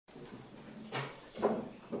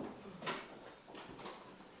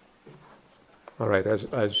All right, as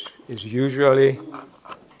is usually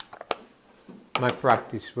my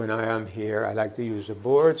practice when I am here, I like to use the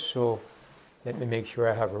board, so let me make sure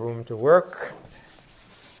I have room to work.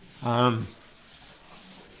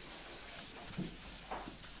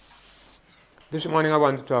 This morning I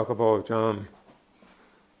want to talk about,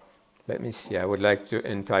 let me see, I would like to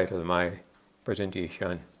entitle my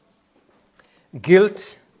presentation,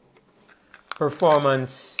 Guilt,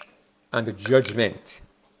 Performance, and Judgment.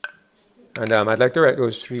 And I'd like to write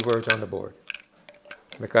those 3 words on the board,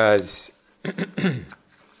 because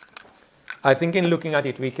I think in looking at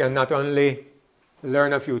it, we can not only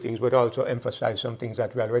learn a few things, but also emphasize some things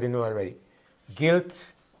that we already know already.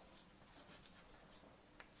 Guilt,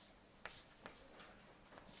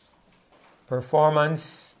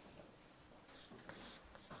 performance,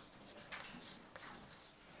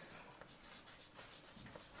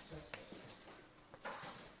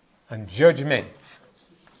 and judgment.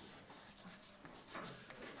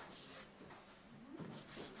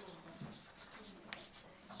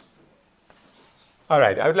 All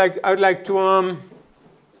right, I would like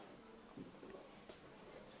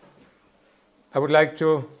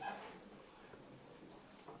to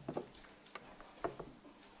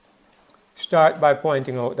start by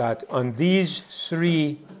pointing out that on these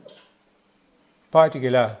 3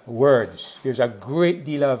 particular words, there's a great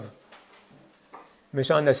deal of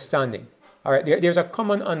misunderstanding. All right, there's a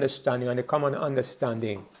common understanding, and the common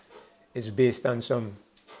understanding is based on some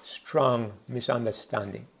strong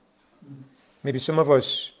misunderstanding. Maybe some of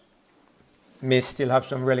us may still have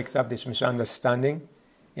some relics of this misunderstanding,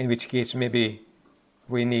 in which case maybe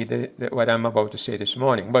we need what I'm about to say this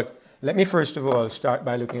morning. But let me first of all start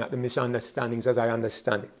by looking at the misunderstandings as I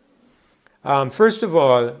understand it. First of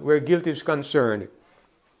all, where guilt is concerned,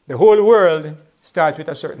 the whole world starts with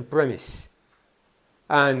a certain premise.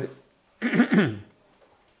 And it's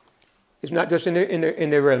not just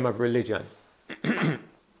in the realm of religion.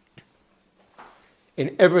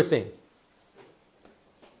 In everything,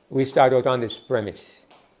 we start out on this premise.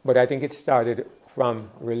 But I think it started from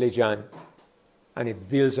religion, and it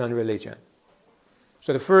builds on religion.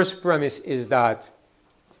 So the first premise is that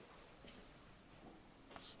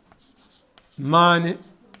man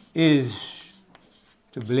is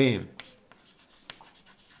to blame.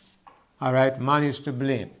 All right, man is to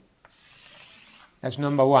blame. That's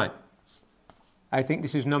number 1. I think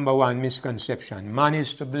this is number 1 misconception. Man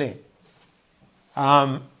is to blame.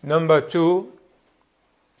 Number 2,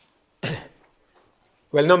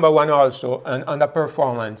 well, number 1 also, and under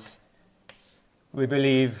performance, we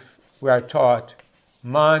believe, we are taught,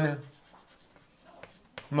 man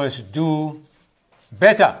must do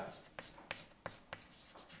better.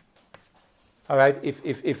 All right,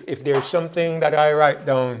 if there's something that I write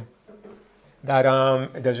down that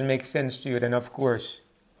it doesn't make sense to you, then of course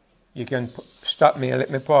you can stop me and let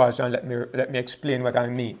me pause and let me explain what I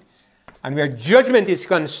mean. And where judgment is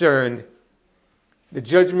concerned, the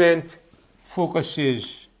judgment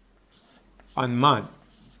focuses on man.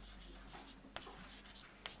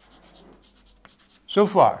 So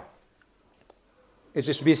far, is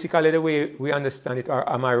this basically the way we understand it, or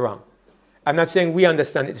am I wrong? I'm not saying we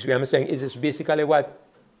understand it this way. I'm saying, is this basically what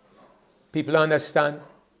people understand?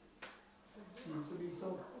 Seems to be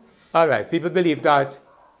so. All right, people believe that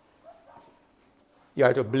you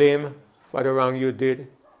are to blame for the wrong you did,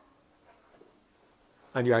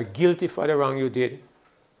 and you are guilty for the wrong you did.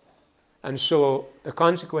 And so the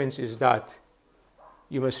consequence is that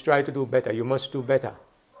you must try to do better. You must do better.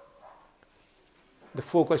 The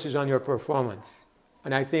focus is on your performance.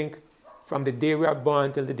 And I think from the day we are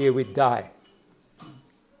born till the day we die,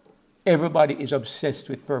 everybody is obsessed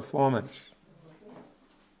with performance.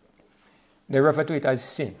 They refer to it as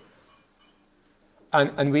sin.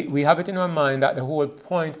 And we have it in our mind that the whole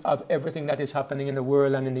point of everything that is happening in the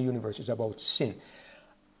world and in the universe is about sin.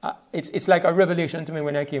 It's like a revelation to me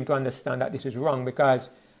when I came to understand that this is wrong, because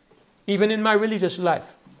even in my religious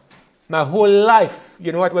life, my whole life,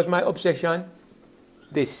 you know what was my obsession?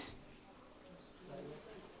 This.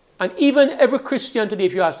 And even every Christian today,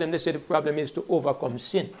 if you ask them, they say the problem is to overcome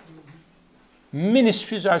sin.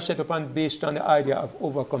 Ministries are set up and based on the idea of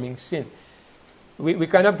overcoming sin. We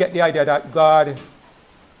kind of get the idea that God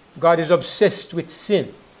is obsessed with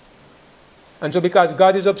sin. And so because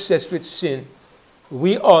God is obsessed with sin,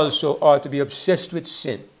 we also ought to be obsessed with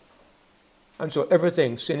sin. And so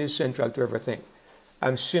sin is central to everything.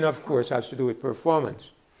 And sin, of course, has to do with performance.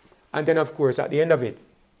 And then, of course, at the end of it,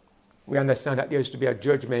 we understand that there is to be a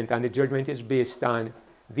judgment, and the judgment is based on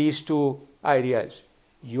these 2 ideas.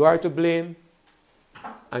 You are to blame,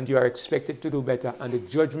 and you are expected to do better, and the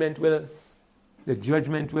judgment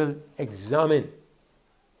will examine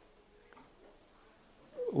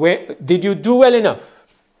Did you do well enough?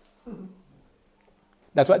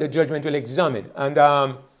 That's what the judgment will examine. And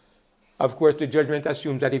of course, the judgment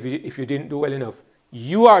assumes that if you didn't do well enough,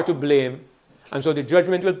 you are to blame. And so the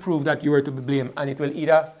judgment will prove that you are to be blamed, and it will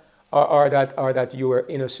either, or that you were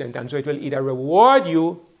innocent. And so it will either reward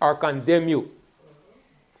you or condemn you.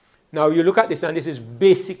 Now you look at this, and this is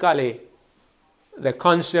basically the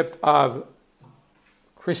concept of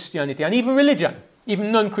Christianity and even religion.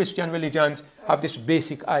 Even non-Christian religions have this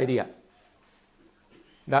basic idea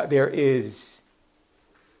that there is,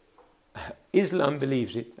 Islam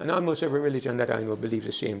believes it, and almost every religion that I know believes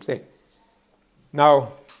the same thing.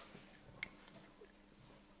 Now,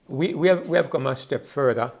 we have come a step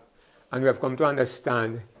further, and we have come to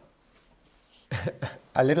understand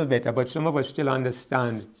a little better, but some of us still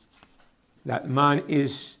understand that man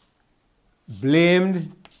is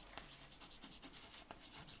blamed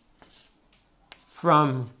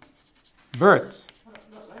from birth. But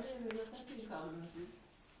my name is I think this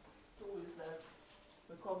tool is that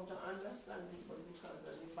we come to understand it, but because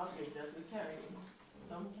of the baggage that we carry,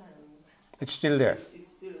 sometimes It's still there.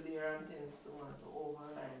 it's still there and tends to want to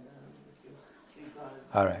override and just see God.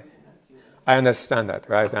 All right. I understand that,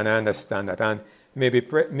 right? And I understand that. And maybe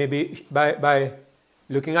by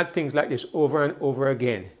looking at things like this over and over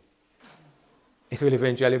again, it will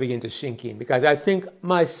eventually begin to sink in. Because I think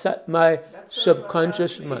my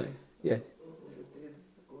subconscious mind, yeah.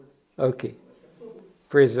 Okay.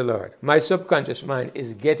 Praise the Lord. My subconscious mind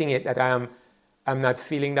is getting it that I'm not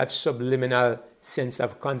feeling that subliminal sense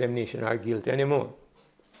of condemnation or guilt anymore.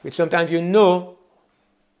 Which sometimes you know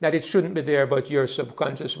that it shouldn't be there, but your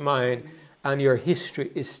subconscious mind and your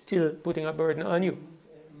history is still putting a burden on you.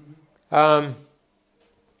 And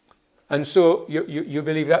so you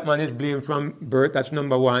believe that man is blamed from birth, that's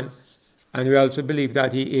number one. And we also believe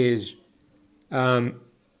that he is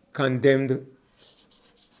condemned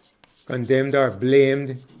or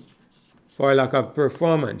blamed for lack of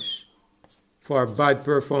performance, for bad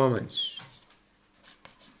performance.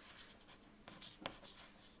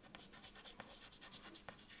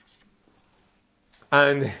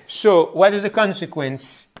 And so what is the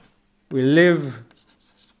consequence? We live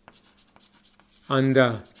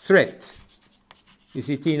under threat. You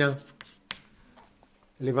see, Tina?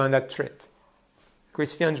 Live under threat.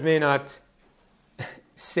 Christians may not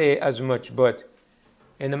say as much, but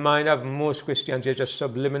in the mind of most Christians, there's a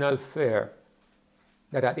subliminal fear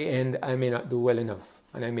that at the end I may not do well enough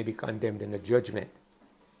and I may be condemned in the judgment.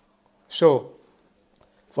 So,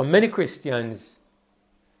 for many Christians,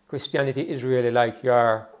 Christianity is really like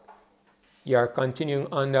you're continuing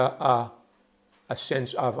under a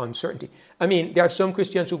sense of uncertainty. I mean, there are some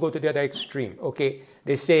Christians who go to the other extreme, okay?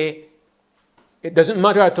 They say, it doesn't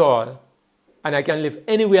matter at all, and I can live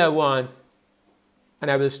any way I want,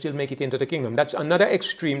 and I will still make it into the kingdom. That's another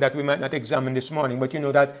extreme that we might not examine this morning, but you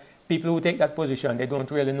know that people who take that position, they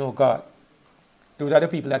don't really know God. Those are the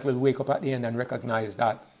people that will wake up at the end and recognize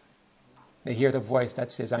that. They hear the voice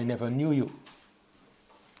that says, I never knew you.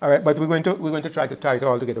 All right, but we're going to try to tie it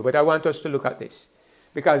all together. But I want us to look at this.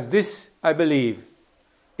 Because this, I believe,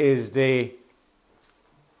 is the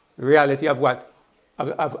reality of what?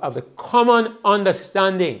 Of the common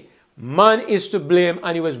understanding. Man is to blame,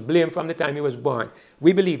 and he was blamed from the time he was born.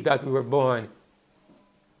 We believe that we were born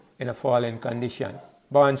in a fallen condition.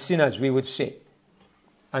 Born sinners, we would say.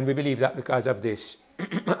 And we believe that because of this.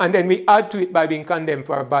 And then we add to it by being condemned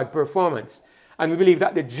for our bad performance. And we believe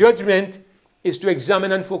that the judgment is to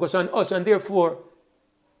examine and focus on us, and therefore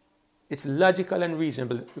it's logical and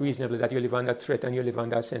reasonable that you live under threat and you live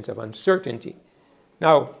under a sense of uncertainty.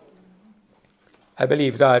 Now, I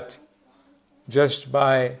believe that just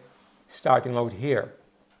by starting out here,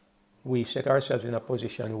 we set ourselves in a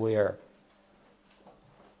position where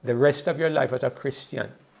the rest of your life as a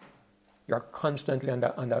Christian, you're constantly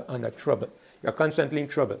under trouble. You're constantly in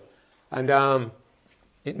trouble. And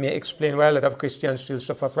it may explain why a lot of Christians still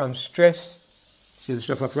suffer from stress, still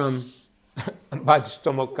suffer from bad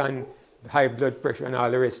stomach and high blood pressure and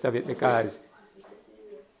all the rest of it, because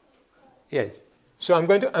yes. So I'm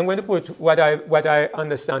going to put what I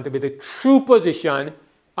understand to be the true position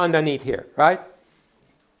underneath here, right?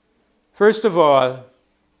 First of all,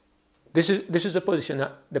 this is the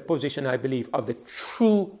position I believe of the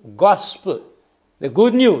true gospel, the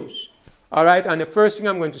good news. All right, and the first thing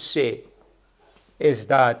I'm going to say is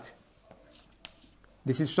that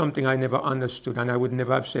this is something I never understood, and I would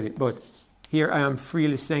never have said it, but here I am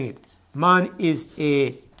freely saying it. Man is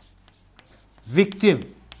a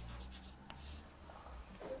victim.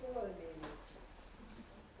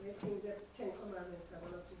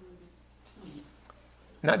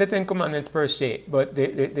 Not the Ten Commandments per se, but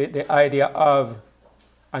the idea of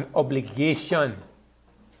an obligation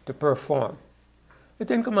to perform. The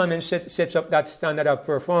Ten Commandments sets up that standard of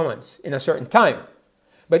performance in a certain time.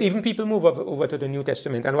 But even people move over to the New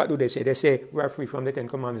Testament, and what do they say? They say, we are free from the Ten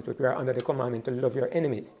Commandments, but we are under the commandment to love your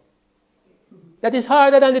enemies. That is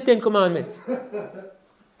harder than the Ten Commandments.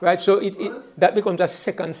 Right? So that becomes a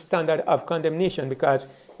second standard of condemnation, because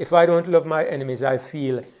if I don't love my enemies, I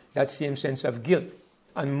feel that same sense of guilt.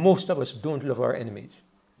 And most of us don't love our enemies.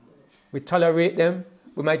 We tolerate them,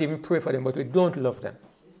 we might even pray for them, but we don't love them.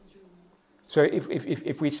 So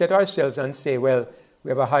if we set ourselves and say, well, we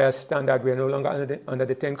have a higher standard, we are no longer under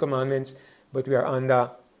the Ten Commandments, but we are under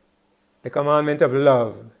the commandment of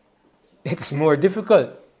love, it's more difficult.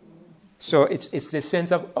 So it's the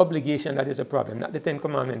sense of obligation that is a problem, not the Ten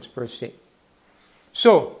Commandments per se.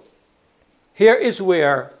 So here is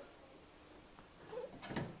where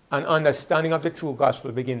an understanding of the true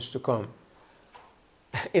gospel begins to come.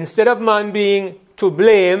 Instead of man being to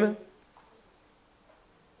blame,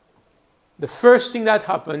 the first thing that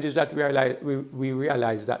happens is that we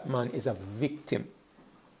realize that man is a victim.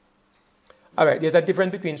 All right, there's a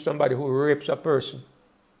difference between somebody who rapes a person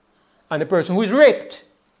and the person who is raped.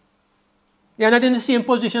 They are not in the same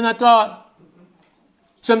position at all.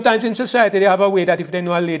 Sometimes in society they have a way that if they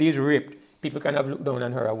know a lady is raped, people kind of look down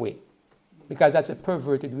on her away. Because that's a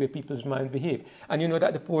perverted way people's minds behave. And you know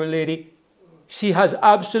that the poor lady, she has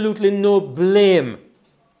absolutely no blame.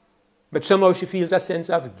 But somehow she feels a sense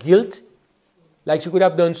of guilt. Like she could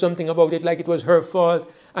have done something about it, like it was her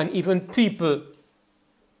fault. And even people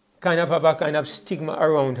kind of have a kind of stigma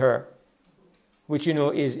around her, which, you know,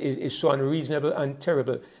 is so unreasonable and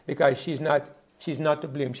terrible, because she's not to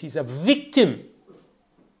blame. She's a victim.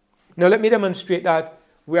 Now let me demonstrate that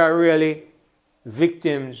we are really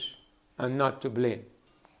victims and not to blame.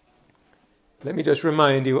 Let me just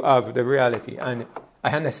remind you of the reality. And I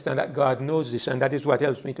understand that God knows this, and that is what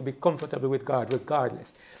helps me to be comfortable with God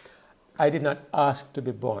regardless. I did not ask to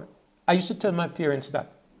be born. I used to tell my parents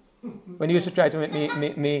that. When they used to try to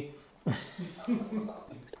make me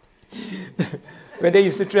when they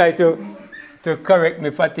used to try to correct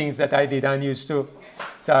me for things that I did and used to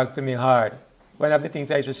talk to me hard. One of the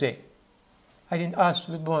things I used to say, I didn't ask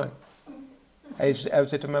to be born. I would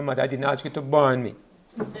say to my mother, I didn't ask you to born me.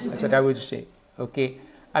 That's what I would say. Okay?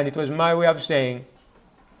 And it was my way of saying,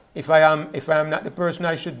 if I am not the person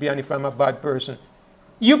I should be, and if I'm a bad person,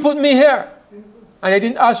 you put me here. And I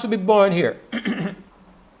didn't ask to be born here.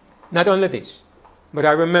 Not only this, but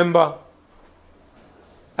I remember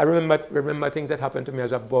things that happened to me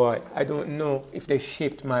as a boy. I don't know if they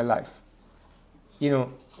shaped my life. You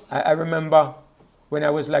know, I remember when I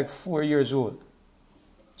was like 4 years old,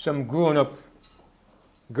 some grown-up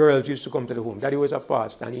girls used to come to the home. Daddy was a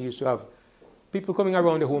pastor, and he used to have people coming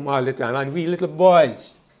around the home all the time. And we little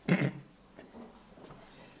boys,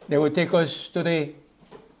 they would take us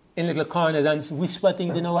in little corners and whisper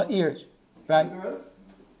things in our ears. Right?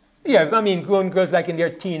 Yeah, I mean, grown girls like in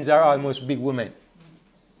their teens are almost big women.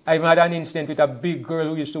 I've had an incident with a big girl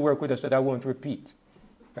who used to work with us that I won't repeat.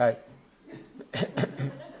 Right?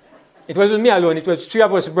 It wasn't me alone. It was 3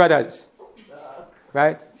 of us brothers.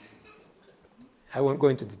 Right? I won't go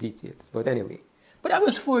into the details, but anyway. But I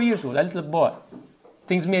was 4 years old, a little boy.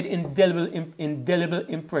 Things made indelible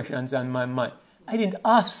impressions on my mind. I didn't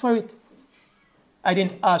ask for it.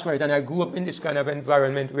 And I grew up in this kind of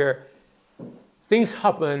environment where things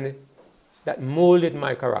happened that molded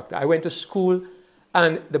my character. I went to school,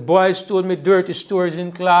 and the boys told me dirty stories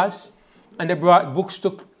in class, and they brought books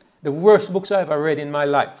the worst books I ever read in my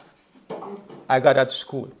life. I got at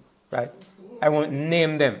school, right? I won't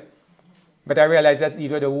name them. But I realized that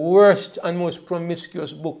these were the worst and most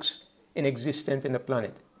promiscuous books in existence in the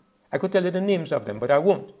planet. I could tell you the names of them, but I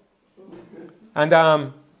won't. And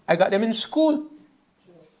I got them in school.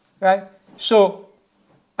 Right? So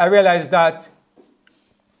I realized that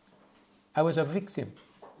I was a victim.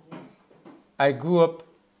 I grew up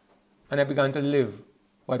and I began to live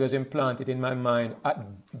what was implanted in my mind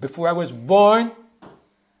before I was born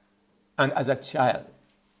and as a child.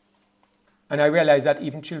 And I realized that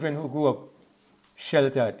even children who grew up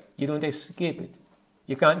sheltered, you don't escape it.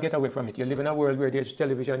 You can't get away from it. You live in a world where there's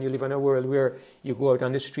television. You live in a world where you go out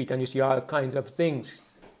on the street and you see all kinds of things.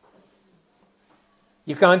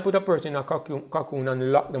 You can't put a person in a cocoon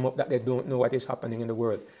and lock them up that they don't know what is happening in the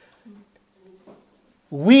world.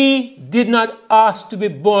 We did not ask to be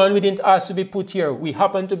born. We didn't ask to be put here. We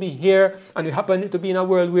happen to be here, and we happen to be in a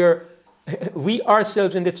world where we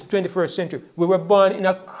ourselves in the 21st century, we were born in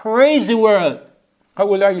a crazy world. How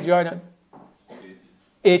old are you, Jordan?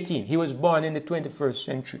 18. He was born in the 21st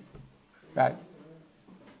century. Right?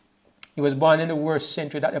 He was born in the worst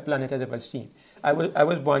century that the planet has ever seen. I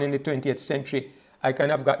was born in the 20th century. I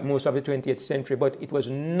kind of got most of the 20th century, but it was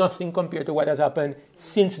nothing compared to what has happened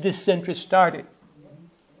since this century started.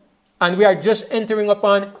 And we are just entering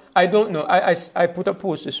upon, I don't know, I put a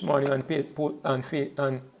post this morning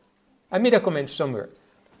on I made a comment somewhere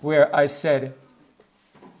where I said,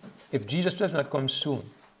 if Jesus does not come soon,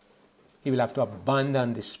 he will have to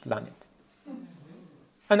abandon this planet.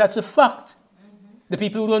 And that's a fact. The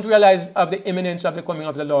people who don't realize of the imminence of the coming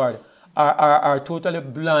of the Lord are totally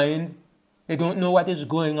blind. They don't know what is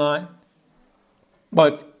going on.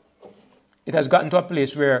 But it has gotten to a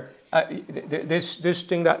place where this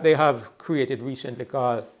thing that they have created recently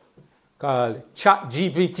called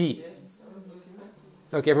ChatGPT.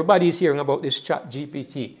 Okay, everybody is hearing about this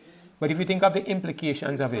ChatGPT. But if you think of the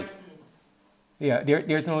implications of it, yeah,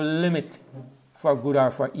 there's no limit for good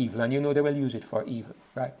or for evil. And you know they will use it for evil,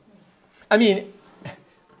 right? I mean,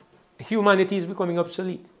 humanity is becoming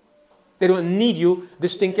obsolete. They don't need you.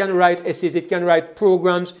 This thing can write essays, it can write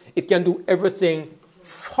programs, it can do everything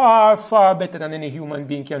far, far better than any human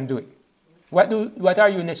being can do it. What are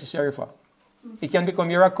you necessary for? It can become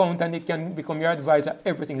your accountant, it can become your advisor,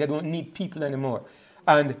 everything. They don't need people anymore.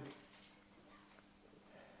 And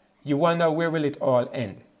you wonder where will it all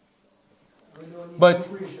end. But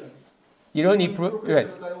you don't need right.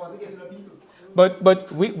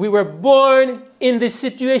 But we were born in this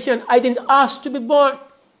situation. I didn't ask to be born.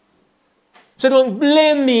 So don't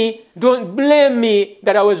blame me. Don't blame me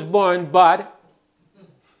that I was born bad.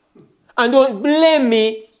 And don't blame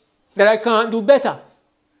me that I can't do better.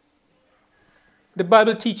 The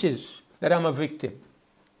Bible teaches that I'm a victim.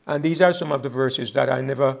 And these are some of the verses that I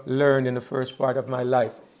never learned in the first part of my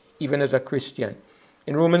life, even as a Christian.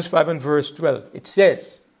 In Romans 5 and verse 12, it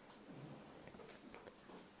says,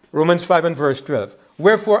 Romans 5 and verse 12,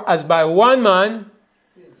 wherefore as by one man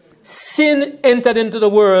sin entered into the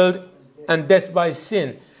world, and death by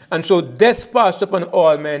sin. And so death passed upon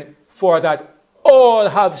all men, for that all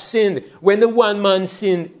have sinned. When the one man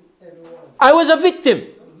sinned, I was a victim.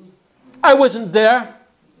 I wasn't there.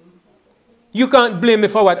 You can't blame me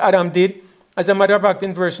for what Adam did. As a matter of fact,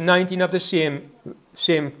 in verse 19 of the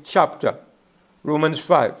same chapter, Romans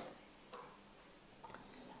 5,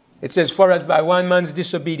 it says, for as by one man's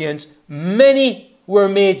disobedience, many were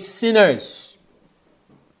made sinners.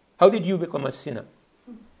 How did you become a sinner?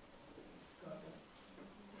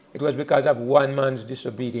 It was because of one man's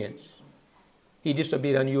disobedience. He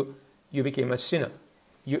disobeyed and you became a sinner.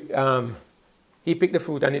 He picked the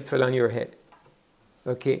fruit and it fell on your head.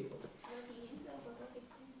 Okay?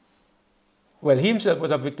 Well, he himself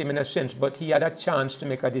was a victim in a sense, but he had a chance to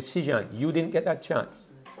make a decision. You didn't get that chance.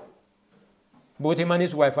 Both him and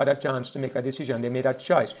his wife had a chance to make a decision. They made a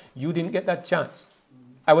choice. You didn't get that chance.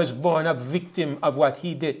 I was born a victim of what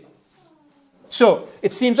he did. So,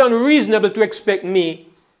 it seems unreasonable to expect me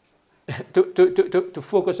to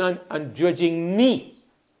focus on judging me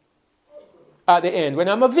at the end when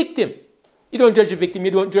I'm a victim. You don't judge the victim.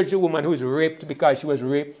 You don't judge the woman who is raped because she was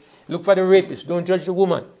raped. Look for the rapist. Don't judge the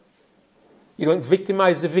woman. You don't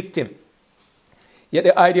victimize the victim. Yet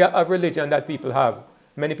the idea of religion that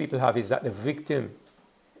many people have, is that the victim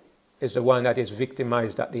is the one that is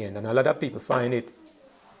victimized at the end. And a lot of people find it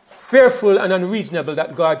fearful and unreasonable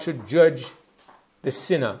that God should judge the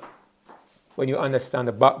sinner when you understand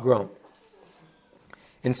the background.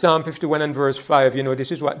 In Psalm 51 and verse 5,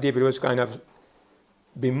 this is what David was kind of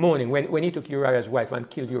bemoaning when he took Uriah's wife and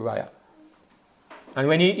killed Uriah. And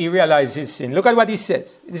when he realized his sin, look at what he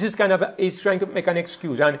says. This is he's trying to make an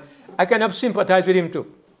excuse. And I kind of sympathize with him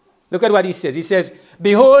too. Look at what he says. He says,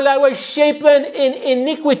 behold, I was shapen in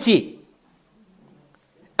iniquity,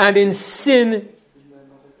 and in sin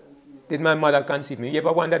did my mother conceive me. You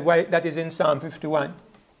ever wondered why that is in Psalm 51?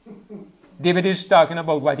 David is talking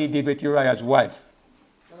about what he did with Uriah's wife.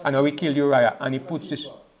 And how he killed Uriah. And he puts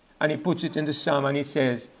it in the psalm, and he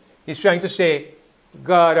says, he's trying to say,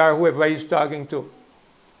 God or whoever he's talking to,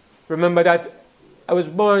 remember that I was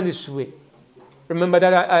born this way. Remember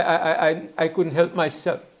that I couldn't help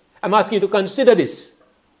myself. I'm asking you to consider this.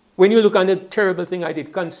 When you look at the terrible thing I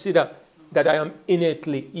did, consider that I am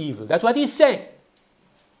innately evil. That's what he's saying.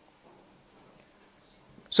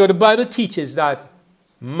 So the Bible teaches that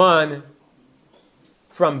man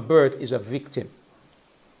from birth is a victim.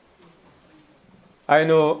 I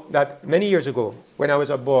know that many years ago, when I was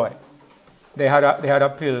a boy, they had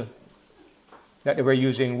a pill that they were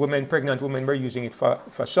using. Pregnant women were using it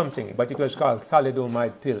for something, but it was called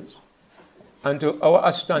thalidomide pills. And to our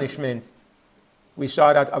astonishment, we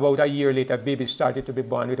saw that about a year later, babies started to be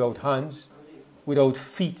born without hands, without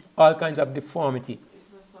feet, all kinds of deformity.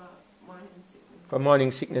 for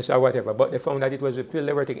morning sickness or whatever, but they found that it was a pill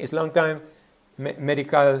they were taking. It's a long time the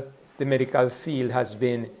medical field has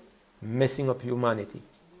been messing up humanity.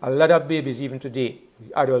 A lot of babies, even today,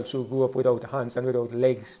 adults who grew up without hands and without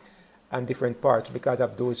legs and different parts because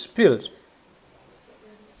of those pills.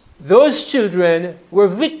 Those children were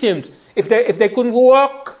victims. If they couldn't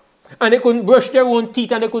walk and they couldn't brush their own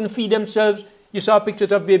teeth and they couldn't feed themselves, you saw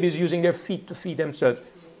pictures of babies using their feet to feed themselves.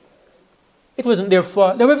 It wasn't their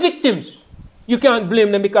fault. They were victims. You can't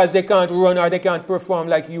blame them because they can't run or they can't perform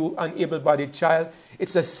like you, an able-bodied child.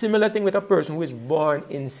 It's a similar thing with a person who is born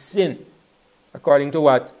in sin, according to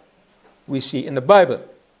what we see in the Bible.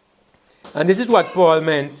 And this is what Paul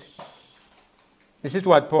meant. This is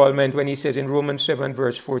what Paul meant when he says in Romans 7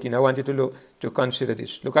 verse 14. I want you to consider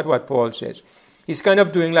this. Look at what Paul says. He's kind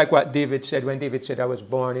of doing like what David said when David said, I was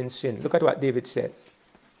born in sin. Look at what David said.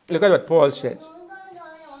 Look at what Paul says.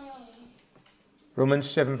 Romans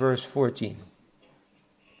 7 verse 14.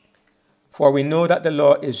 For we know that the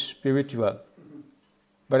law is spiritual.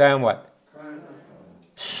 But I am what?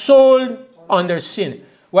 Sold under sin.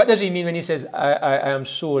 What does he mean when he says, I am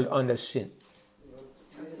sold under sin?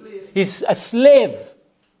 He's a slave.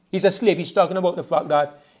 He's a slave. He's talking about the fact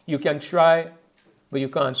that you can try, but you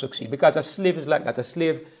can't succeed. Because a slave is like that. A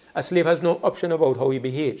slave has no option about how he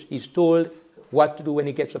behaves. He's told what to do when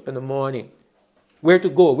he gets up in the morning. Where to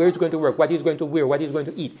go, where he's going to work, what he's going to wear, what he's going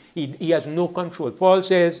to eat. He has no control. Paul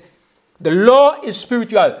says, the law is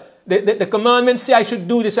spiritual. The commandments say I should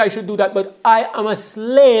do this, I should do that, but I am a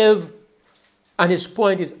slave. And his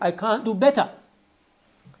point is, I can't do better.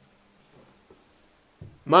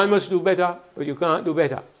 Man must do better, but you can't do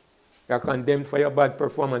better. You are condemned for your bad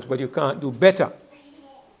performance, but you can't do better.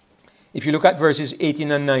 If you look at verses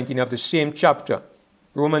 18 and 19 of the same chapter,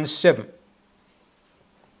 Romans 7,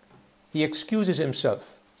 he excuses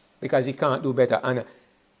himself because he can't do better. And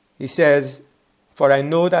he says, for I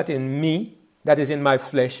know that in me, that is in my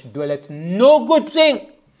flesh, dwelleth no good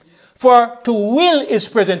thing. For to will is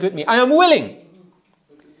present with me. I am willing.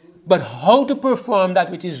 But how to perform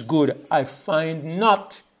that which is good, I find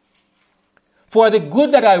not. For the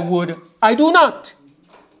good that I would, I do not.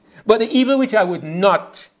 But the evil which I would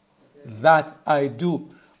not, that I do.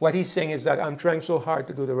 What he's saying is that I'm trying so hard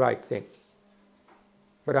to do the right thing,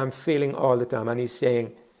 but I'm failing all the time. And he's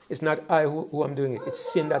saying, it's not I who am doing it.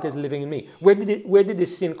 It's sin that is living in me. Where did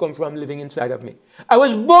this sin come from living inside of me? I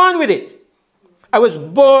was born with it. I was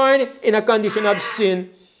born in a condition of sin.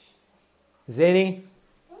 Zeni?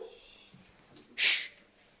 Shh.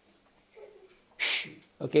 Shh.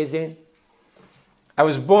 Okay, Zen? I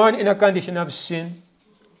was born in a condition of sin.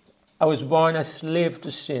 I was born a slave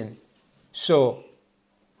to sin. So,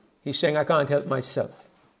 he's saying I can't help myself.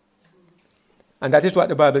 And that is what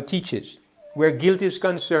the Bible teaches. Where guilt is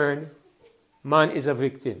concerned, man is a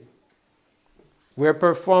victim. Where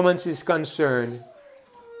performance is concerned,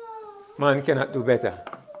 man cannot do better.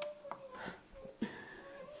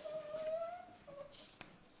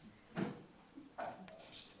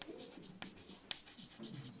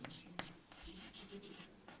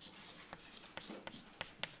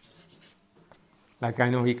 Like I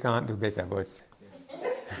know he can't do better, but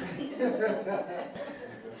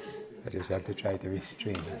I just have to try to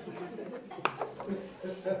restrain him.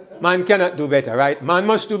 Man cannot do better, right? Man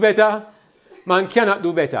must do better. Man cannot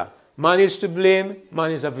do better. Man is to blame.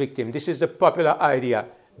 Man is a victim. This is the popular idea.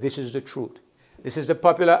 This is the truth. This is the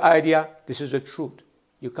popular idea. This is the truth.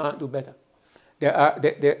 You can't do better.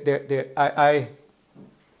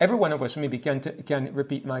 Every one of us maybe can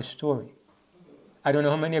repeat my story. I don't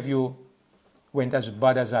know how many of you went as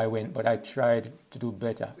bad as I went, but I tried to do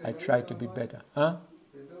better. I tried to be better. Huh?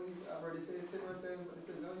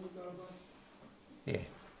 Yeah.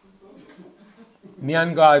 Me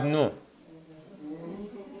and God know.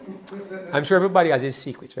 I'm sure everybody has his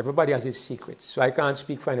secrets. Everybody has his secrets. So I can't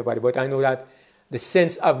speak for anybody, but I know that the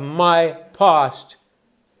sense of my past,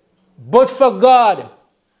 but for God,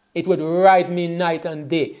 it would ride me night and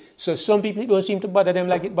day. So some people, it don't seem to bother them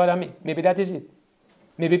like it bothers me. Maybe that is it.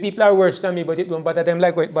 Maybe people are worse than me, but it don't bother them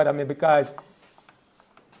like it bothers me because,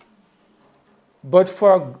 but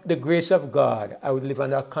for the grace of God, I would live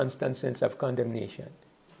under a constant sense of condemnation.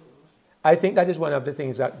 I think that is one of the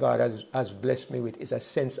things that God has blessed me with, is a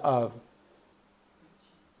sense of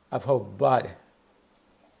how bad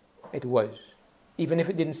it was, even if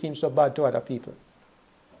it didn't seem so bad to other people.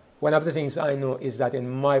 One of the things I know is that in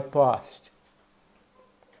my past,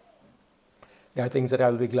 there are things that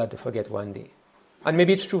I'll be glad to forget one day. And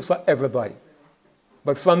maybe it's true for everybody.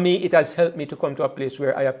 But for me, it has helped me to come to a place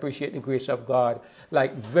where I appreciate the grace of God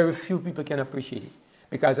like very few people can appreciate it.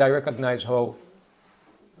 Because I recognize how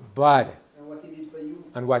bad. And what he did for you.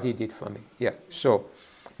 and what he did for me. Yeah. So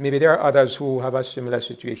maybe there are others who have a similar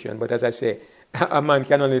situation, but as I say, a man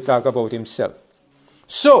can only talk about himself.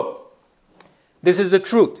 So, this is the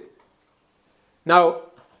truth. Now,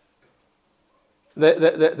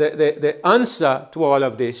 the answer to all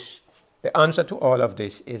of this,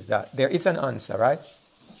 is that there is an answer, right?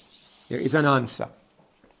 There is an answer.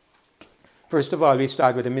 First of all, we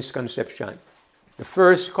start with a misconception. The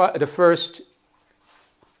first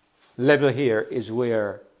level here is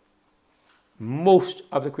where most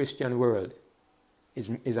of the Christian world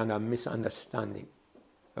is under misunderstanding.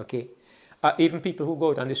 Okay? Even people who go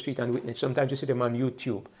out on the street and witness, sometimes you see them on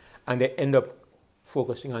YouTube, and they end up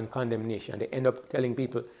focusing on condemnation. They end up telling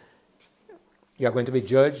people, you're going to be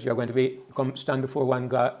judged, you're going to stand before one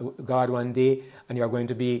God one day, and you're going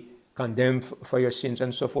to be condemned for your sins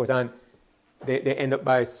and so forth. And they end up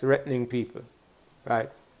by threatening people, right?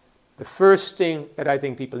 The first thing that I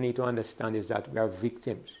think people need to understand is that we are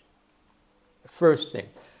victims. The first thing.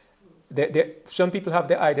 Some people have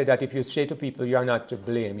the idea that if you say to people you are not to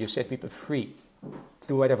blame, you set people free to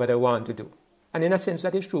do whatever they want to do. And in a sense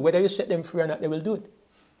that is true. Whether you set them free or not, they will do it.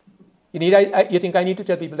 You think I need to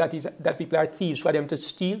tell people that people are thieves for them to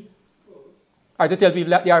steal? Or to tell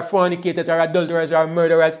people that they are fornicators or adulterers or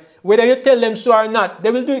murderers? Whether you tell them so or not,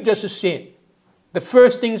 they will do it just the same. The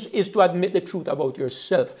first thing is to admit the truth about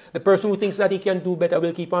yourself. The person who thinks that he can do better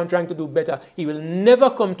will keep on trying to do better. He will never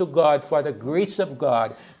come to God for the grace of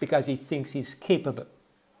God because he thinks he's capable.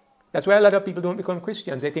 That's why a lot of people don't become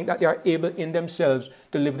Christians. They think that they are able in themselves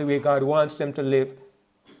to live the way God wants them to live.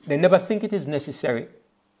 They never think it is necessary.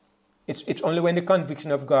 It's only when the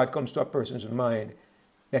conviction of God comes to a person's mind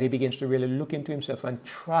that he begins to really look into himself and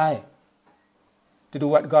try to do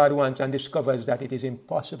what God wants and discovers that it is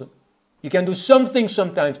impossible. You can do something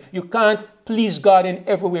sometimes. You can't please God in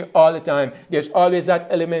every way all the time. There's always that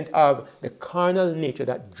element of the carnal nature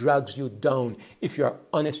that drags you down if you're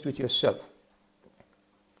honest with yourself.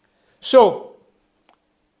 So,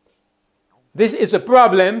 this is a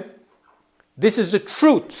problem. This is the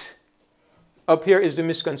truth. Up here is the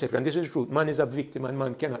misconception. This is the truth. Man is a victim and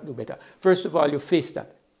man cannot do better. First of all, you face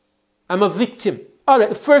that. I'm a victim. All right,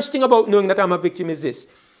 the first thing about knowing that I'm a victim is this.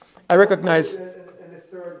 I recognize... And the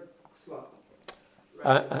third slot.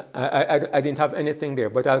 I didn't have anything there,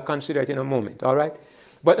 but I'll consider it in a moment, all right?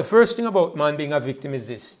 But the first thing about man being a victim is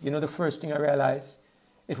this. You know the first thing I realized?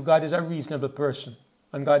 If God is a reasonable person,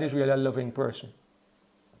 and God is really a loving person,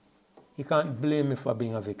 he can't blame me for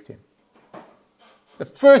being a victim. The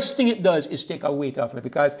first thing it does is take a weight off me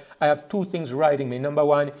because I have two things riding me. Number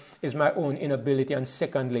one is my own inability, and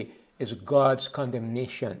secondly is God's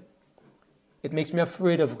condemnation. It makes me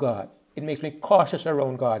afraid of God. It makes me cautious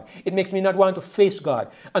around God. It makes me not want to face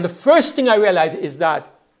God. And the first thing I realize is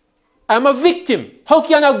that I'm a victim. How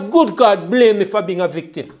can a good God blame me for being a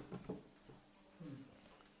victim?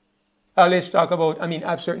 I always talk about, I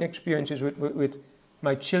have certain experiences with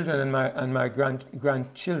my children and my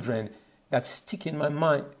grandchildren that stick in my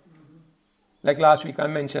mind. Like last week I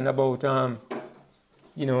mentioned about, I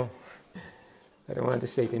don't want to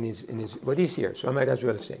say it in his, but he's here, so I might as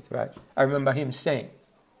well say it, right? I remember him saying,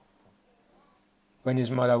 when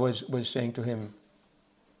his mother was saying to him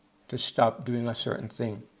to stop doing a certain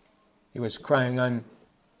thing, he was crying and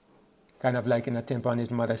kind of like in a temper, and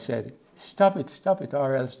his mother said, stop it,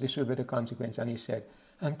 or else this will be the consequence. And he said,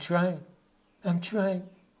 I'm trying,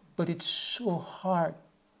 but it's so hard.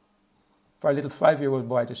 For a little 5-year-old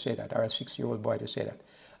boy to say that, or a 6-year-old boy to say that.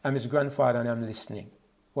 I'm his grandfather and I'm listening.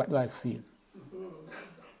 What do I feel?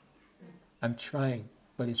 I'm trying,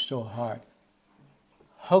 but it's so hard.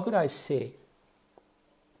 How could I say,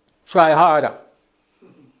 try harder?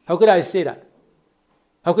 How could I say that?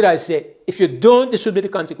 How could I say, if you don't, this will be the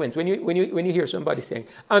consequence? When you hear somebody saying,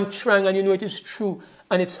 I'm trying, and you know it is true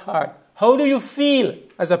and it's hard. How do you feel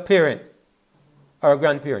as a parent or a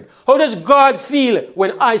grandparent? How does God feel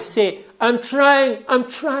when I say, I'm trying,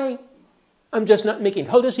 I'm just not making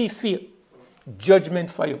it? How does he feel?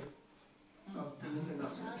 Judgment for you.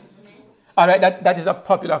 All right, that is a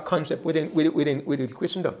popular concept within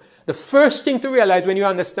Christendom. The first thing to realize when you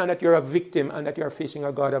understand that you're a victim and that you're facing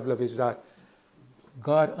a God of love is that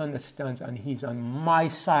God understands and he's on my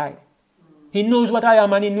side. He knows what I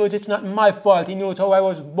am and he knows it's not my fault. He knows how I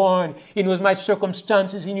was born. He knows my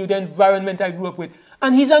circumstances. He knew the environment I grew up with.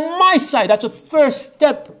 And he's on my side. That's the first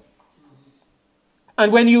step.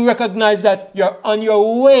 And when you recognize that you're on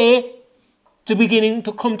your way to beginning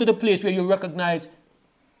to come to the place where you recognize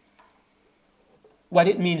what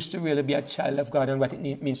it means to really be a child of God and what it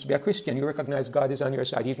means to be a Christian, you recognize God is on your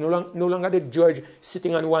side. He's no longer the judge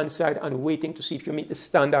sitting on one side and waiting to see if you meet the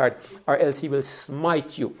standard, or else he will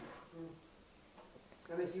smite you.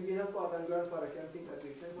 And if you being a father and grandfather can think that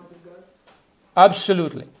way, can you want God?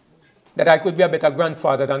 Absolutely. That I could be a better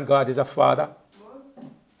grandfather than God is a father.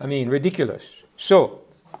 I mean, ridiculous. So,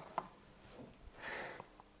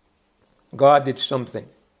 God did something.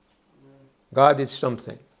 God did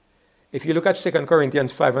something. If you look at 2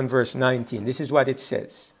 Corinthians 5 and verse 19, this is what it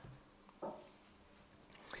says.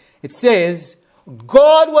 It says,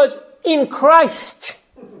 God was in Christ,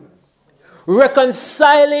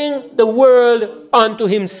 reconciling the world unto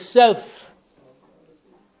himself,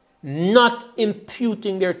 not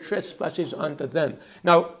imputing their trespasses unto them.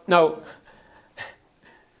 Now,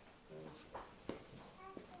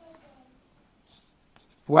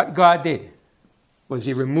 what God did was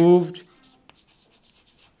he removed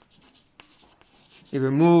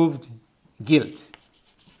guilt.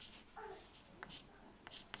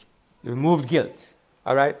 He removed guilt.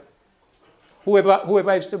 All right?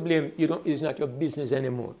 Whoever is to blame, it's not your business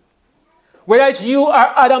anymore. Whether it's you or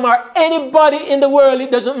Adam or anybody in the world,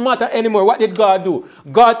 it doesn't matter anymore. What did God do?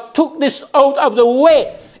 God took this out of the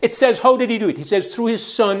way. It says, how did he do it? He says, through his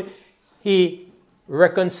son, he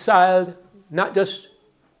reconciled not just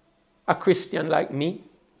a Christian like me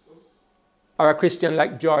or a Christian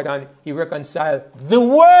like Jordan. He reconciled the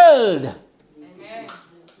world. Amen.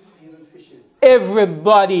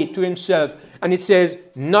 Everybody to himself. And it says,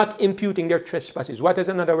 not imputing their trespasses. What is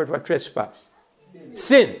another word for trespass?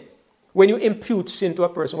 Sin. When you impute sin to a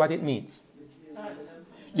person, what it means?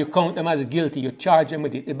 You count them as guilty. You charge them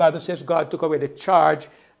with it. The Bible says God took away the charge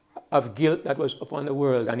of guilt that was upon the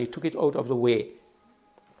world, and he took it out of the way.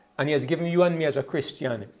 And he has given you and me as a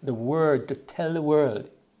Christian the word to tell the world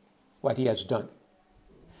what he has done.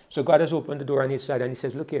 So God has opened the door on his side, and he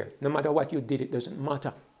says, look here, no matter what you did, it doesn't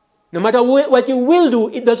matter. No matter what you will do,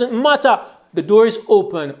 it doesn't matter. The door is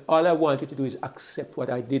open. All I want you to do is accept what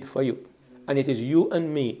I did for you. And it is you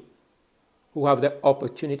and me who have the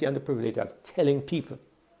opportunity and the privilege of telling people.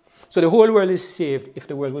 So the whole world is saved if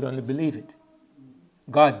the world would only believe it.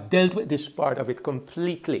 God dealt with this part of it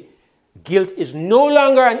completely. Guilt is no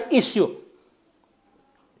longer an issue.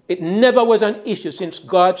 It never was an issue since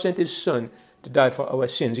God sent his son to die for our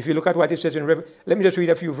sins. If you look at what it says in let me just read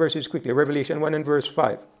a few verses quickly. Revelation 1 and verse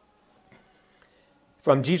 5.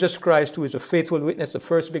 From Jesus Christ, who is a faithful witness, the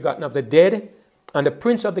first begotten of the dead, and the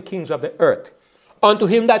prince of the kings of the earth, unto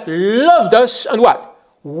him that loved us, and what?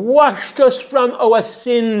 Washed us from our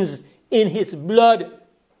sins in his blood.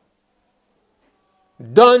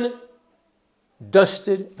 Done,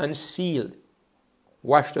 dusted, and sealed.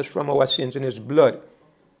 Washed us from our sins in his blood.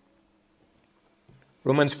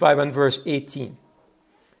 Romans 5 and verse 18.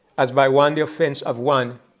 As by one the offense of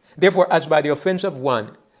one. Therefore, as by the offense of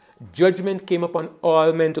one, judgment came upon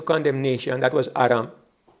all men to condemnation. That was Adam.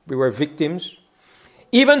 We were victims.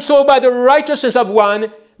 Even so, by the righteousness of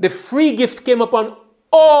one, the free gift came upon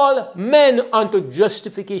all men unto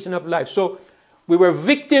justification of life. So, we were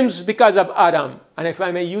victims because of Adam. And if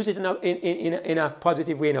I may use it in a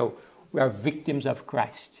positive way now, we are victims of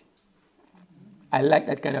Christ. I like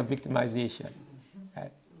that kind of victimization.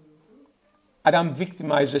 Right? Adam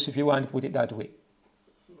victimized us, if you want to put it that way.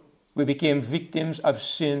 We became victims of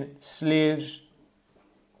sin, slaves,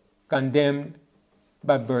 condemned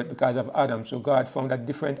by birth because of Adam. So God found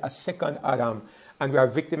a second Adam, and we are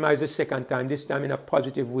victimized a second time, this time in a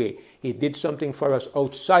positive way. He did something for us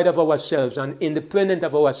outside of ourselves and independent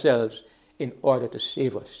of ourselves in order to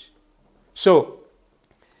save us. So,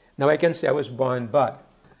 now I can say I was born bad,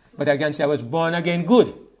 but I can say I was born again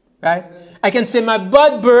good, right? I can say my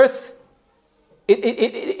bad birth,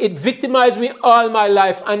 it victimized me all my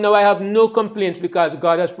life, and now I have no complaints because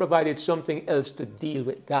God has provided something else to deal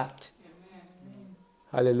with that. Amen.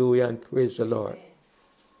 Hallelujah and praise the Lord.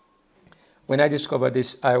 When I discovered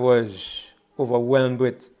this, I was overwhelmed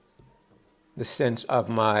with the sense of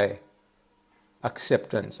my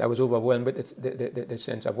acceptance. I was overwhelmed with the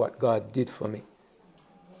sense of what God did for me.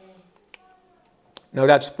 Now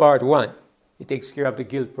that's part one. It takes care of the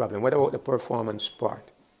guilt problem. What about the performance part?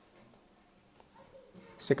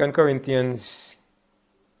 2 Corinthians,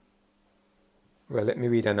 well, let me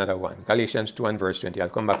read another one. Galatians 2 and verse 20.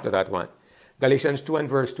 I'll come back to that one. Galatians 2 and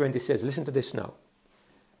verse 20 says, listen to this now.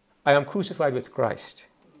 I am crucified with Christ.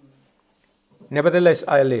 Nevertheless,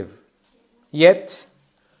 I live. Yet,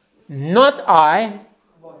 not I,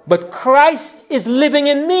 but Christ is living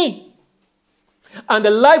in me. And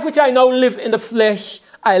the life which I now live in the flesh,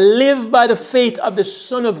 I live by the faith of the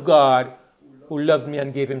Son of God, who loved me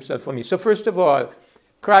and gave himself for me. So first of all,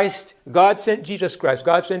 God sent Jesus Christ.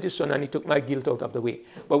 God sent his son, and he took my guilt out of the way.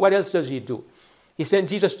 But what else does he do? He sent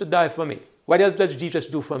Jesus to die for me. What else does Jesus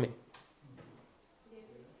do for me?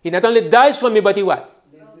 He not only dies for me, but he what?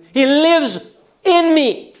 He lives in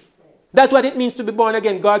me. That's what it means to be born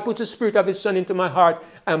again. God puts the Spirit of His Son into my heart.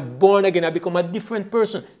 I'm born again. I become a different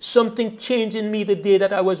person. Something changed in me the day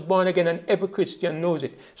that I was born again, and every Christian knows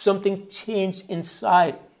it. Something changed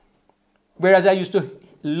inside. Whereas I used to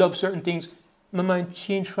love certain things, my mind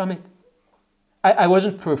changed from it. I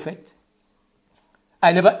wasn't perfect.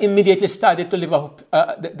 I never immediately started to live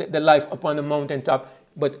the life upon the mountaintop,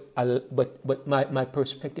 but my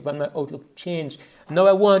perspective and my outlook changed. Now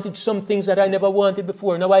I wanted some things that I never wanted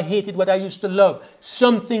before. Now I hated what I used to love.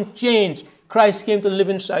 Something changed. Christ came to live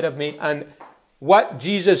inside of me. And what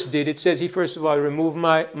Jesus did, it says He first of all removed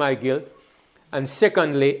my guilt. And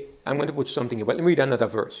secondly, I'm going to put something here, but let me read another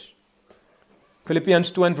verse. Philippians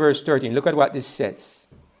 2 and verse 13. Look at what this says.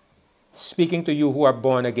 Speaking to you who are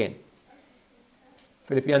born again.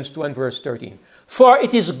 Philippians 2 and verse 13. For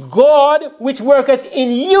it is God which worketh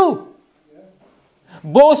in you,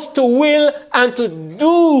 both to will and to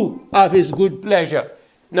do of His good pleasure.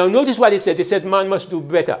 Now notice what it said. It said man must do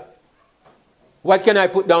better. What can I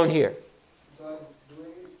put down here?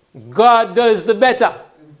 God does the better.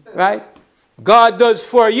 Right? God does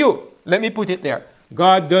for you. Let me put it there.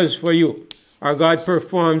 God does for you. Or God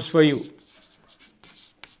performs for you.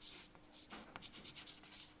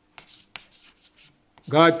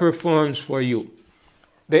 God performs for you.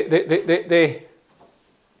 The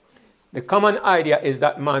common idea is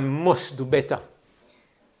that man must do better.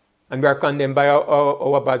 And we are condemned by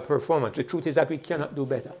our bad performance. The truth is that we cannot do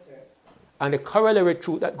better. And the corollary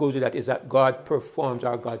truth that goes with that is that God performs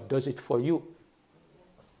or God does it for you.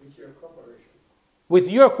 With your cooperation. With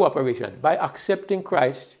your cooperation. By accepting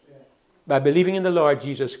Christ, by believing in the Lord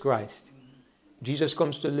Jesus Christ. Jesus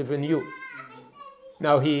comes to live in you.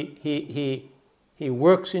 Now He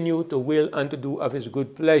works in you to will and to do of His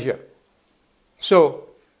good pleasure. So,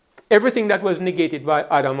 everything that was negated by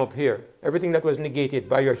Adam up here, everything that was negated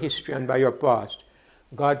by your history and by your past,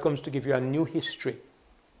 God comes to give you a new history.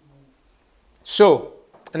 So,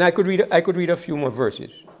 and I could read a few more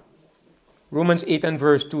verses. Romans 8 and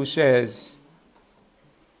verse 2 says,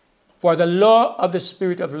 for the law of the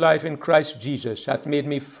Spirit of life in Christ Jesus hath made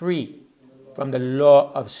me free from the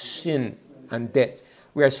law of sin and death.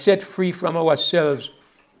 We are set free from ourselves.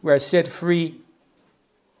 We are set free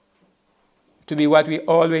to be what we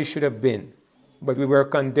always should have been. But we were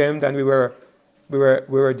condemned and we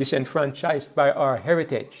were disenfranchised by our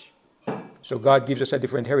heritage. So God gives us a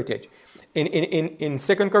different heritage. In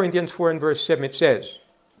 2 Corinthians 4 and verse 7 it says,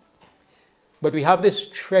 but we have this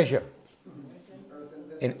treasure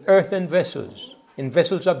in earthen vessels, in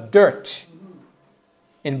vessels of dirt.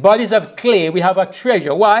 In bodies of clay, we have a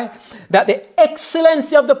treasure. Why? That the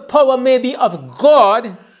excellency of the power may be of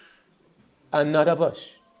God and not of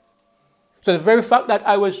us. So the very fact that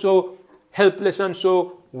I was so helpless and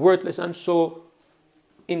so worthless and so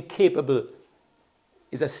incapable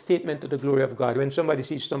is a statement to the glory of God. When somebody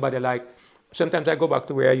sees somebody like, sometimes I go back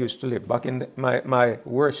to where I used to live, back in my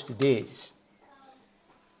worst days.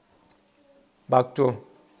 Back to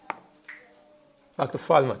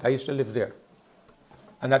Falmouth. I used to live there.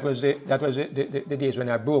 And that was the days when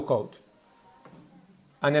I broke out.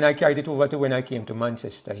 And then I carried it over to when I came to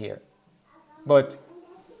Manchester here. But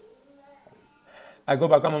I go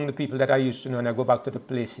back among the people that I used to know and I go back to the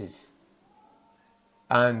places.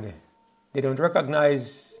 And they don't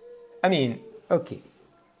recognize, okay.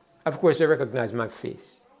 Of course they recognize my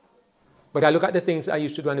face. But I look at the things I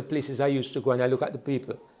used to do and the places I used to go and I look at the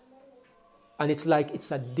people. And it's like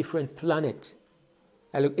it's a different planet.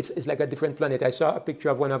 It's like a different planet. I saw a picture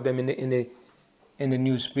of one of them in the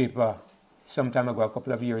newspaper some time ago, a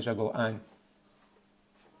couple of years ago, and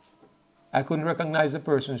I couldn't recognize the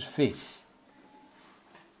person's face.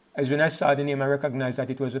 As when I saw the name, I recognized that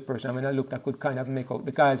it was a person. And when I looked, I could kind of make out,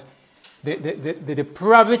 because the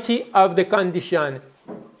depravity of the condition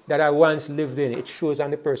that I once lived in, it shows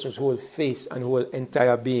on the person's whole face and whole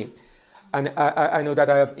entire being. And I know that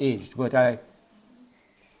I have aged, but I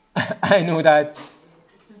know that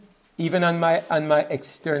even on my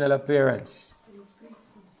external appearance,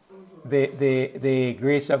 the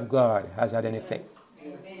grace of God has had an effect.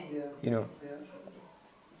 Amen.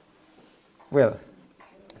 Well,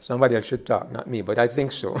 somebody else should talk, not me, but I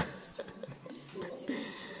think so.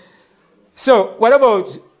 So, what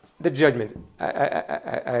about the judgment?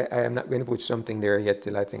 I am not going to put something there yet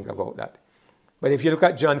till I think about that. But if you look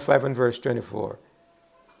at John 5 and verse 24,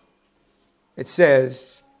 it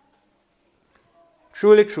says,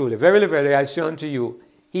 truly, truly, verily, verily, I say unto you,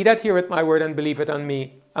 he that heareth my word and believeth on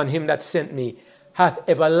me, on him that sent me, hath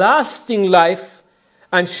everlasting life,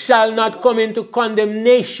 and shall not come into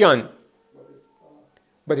condemnation,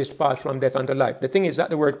 but is passed from death unto life. The thing is that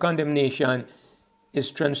the word condemnation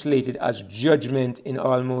is translated as judgment in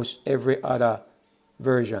almost every other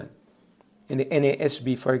version. In the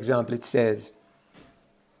NASB, for example, it says,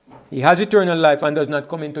 he has eternal life and does not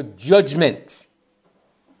come into judgment,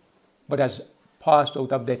 but has passed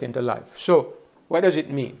out of death into life. So, what does it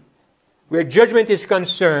mean? Where judgment is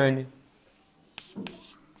concerned,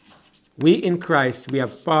 we in Christ, we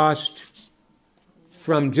have passed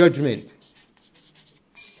from judgment.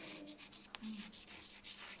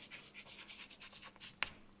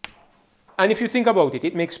 And if you think about it,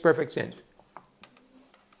 it makes perfect sense.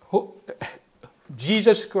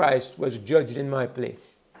 Jesus Christ was judged in my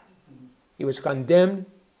place. He was condemned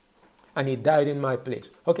and he died in my place.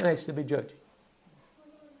 How can I still be judged?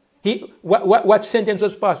 What sentence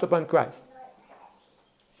was passed upon Christ?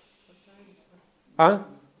 Huh?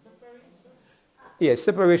 Yes,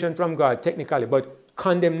 separation from God, technically, but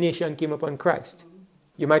condemnation came upon Christ.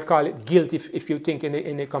 You might call it guilt if you think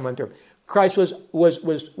in a common term. Christ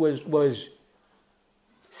was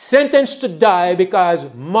sentenced to die because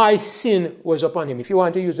my sin was upon him. If you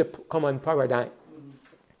want to use the common paradigm,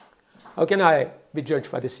 how can I be judged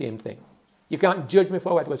for the same thing? You can't judge me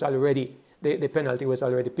for what was already, the penalty was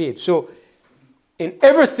already paid. So, in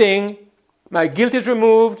everything, my guilt is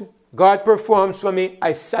removed. God performs for me.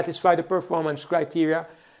 I satisfy the performance criteria.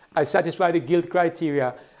 I satisfy the guilt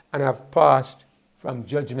criteria. And I've passed from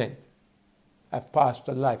judgment. I've passed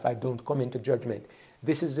to life. I don't come into judgment.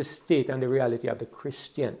 This is the state and the reality of the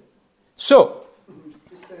Christian. So,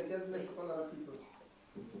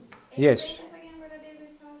 yes.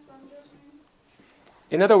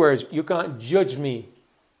 In other words, you can't judge me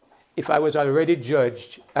if I was already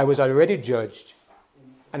judged. I was already judged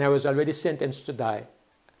and I was already sentenced to die.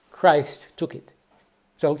 Christ took it.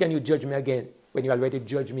 So how can you judge me again when you already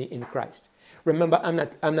judged me in Christ? Remember,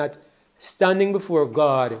 I'm not standing before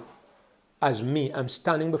God as me. I'm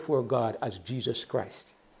standing before God as Jesus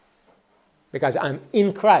Christ. Because I'm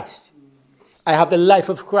in Christ. I have the life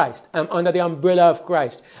of Christ. I'm under the umbrella of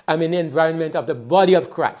Christ. I'm in the environment of the body of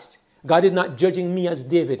Christ. God is not judging me as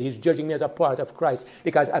David. He's judging me as a part of Christ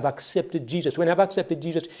because I've accepted Jesus. When I've accepted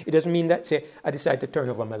Jesus, it doesn't mean that, say, I decide to turn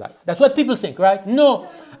over my life. That's what people think, right? No.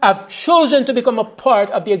 I've chosen to become a part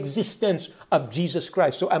of the existence of Jesus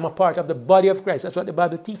Christ. So I'm a part of the body of Christ. That's what the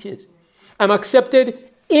Bible teaches. I'm accepted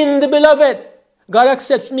in the beloved. God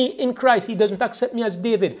accepts me in Christ. He doesn't accept me as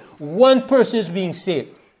David. One person is being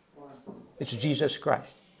saved. It's Jesus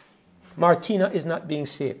Christ. Martina is not being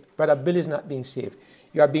saved. Brother Bill is not being saved.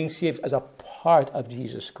 You are being saved as a part of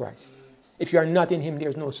Jesus Christ. If you are not in him,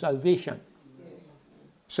 there's no salvation.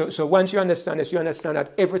 So once you understand this, you understand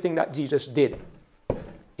that everything that Jesus did,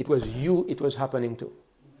 it was you it was happening to.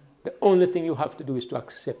 The only thing you have to do is to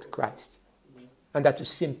accept Christ. And that's the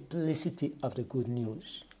simplicity of the good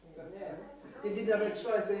news. You didn't have a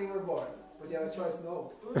choice when you were born, but you have a choice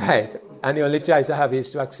now. Right. And the only choice I have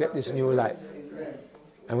is to accept this new life.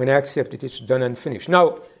 And when I accept it, it's done and finished.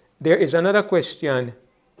 Now, there is another question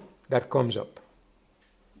that comes up.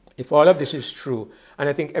 If all of this is true, and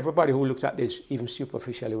I think everybody who looks at this, even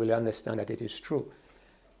superficially, will understand that it is true.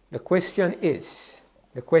 The question is,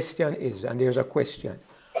 and there's a question.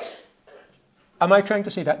 Am I trying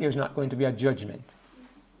to say that there's not going to be a judgment?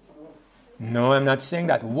 No, I'm not saying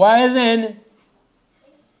that. Why then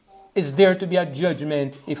is there to be a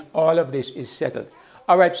judgment if all of this is settled?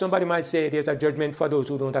 All right, somebody might say there's a judgment for those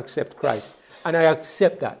who don't accept Christ. And I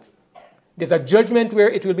accept that. There's a judgment where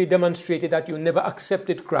it will be demonstrated that you never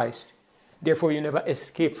accepted Christ. Therefore, you never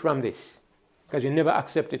escaped from this. Because you never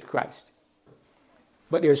accepted Christ.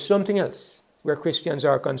 But there's something else where Christians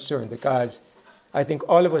are concerned. Because I think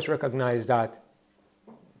all of us recognize that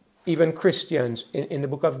even Christians, in the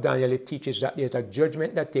book of Daniel, it teaches that there's a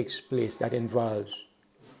judgment that takes place that involves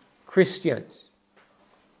Christians.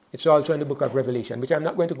 It's also in the book of Revelation, which I'm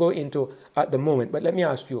not going to go into at the moment. But let me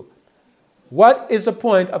ask you, what is the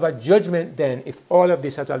point of a judgment then if all of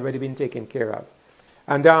this has already been taken care of?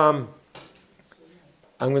 And I'm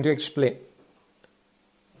going to explain.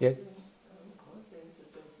 Yeah?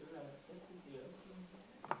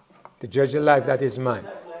 To judge the life that is mine.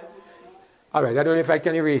 All right, I don't know if I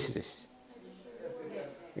can erase this.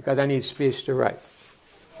 Because I need space to write.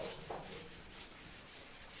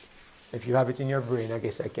 If you have it in your brain, I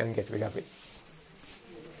guess I can get rid of it.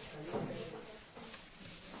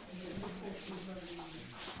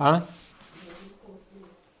 Huh?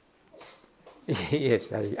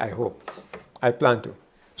 Yes, I hope. I plan to.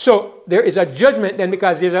 So there is a judgment then,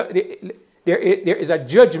 because there is a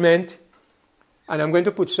judgment, and I'm going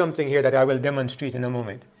to put something here that I will demonstrate in a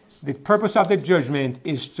moment. The purpose of the judgment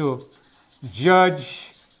is to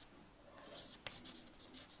judge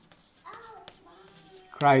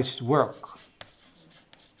Christ's work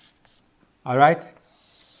All right?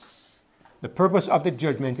 The purpose of the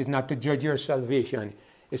judgment is not to judge your salvation,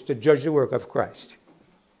 it's to judge the work of Christ.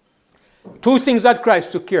 Two things that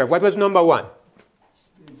Christ took care of. What was number one?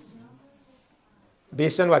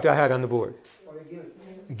 Based on what I had on the board.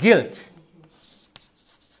 Guilt.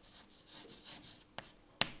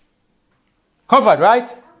 Covered, right?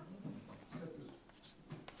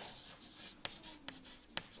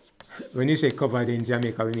 When you say covered in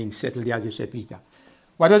Jamaica, we mean settled, as you said, Peter.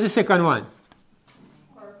 What was the second one?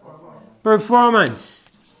 Performance.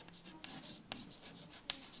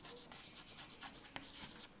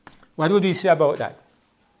 What would we say about that?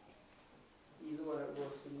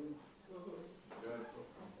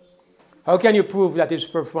 How can you prove that his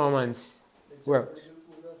performance works?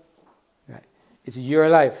 Right. It's your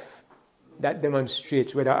life that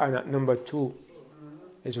demonstrates whether or not number two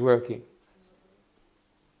is working.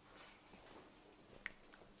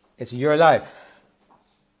 It's your life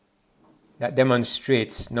that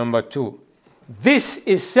demonstrates number two. This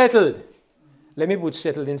is settled. Let me put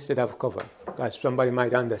settled instead of covered, because somebody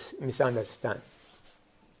might misunderstand.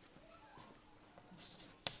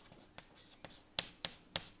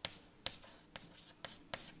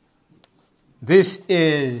 This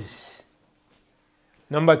is,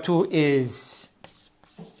 number two is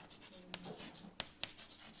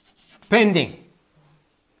pending.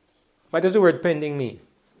 What does the word pending mean?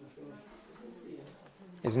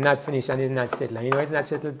 It's not finished and it's not settled. You know it's not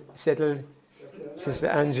settled, Sister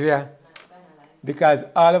Andrea? Because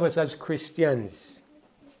all of us as Christians,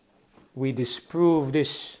 we disprove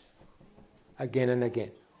this again and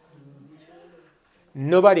again.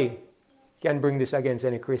 Nobody can bring this against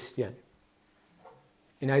any Christian.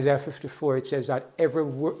 In Isaiah 54, it says that every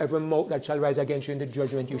mouth that shall rise against you in the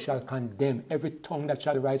judgment, you shall condemn. Every tongue that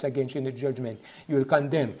shall rise against you in the judgment, you will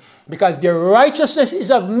condemn. Because their righteousness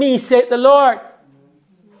is of me, saith the Lord.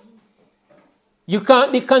 You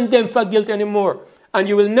can't be condemned for guilt anymore. And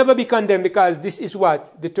you will never be condemned, because this is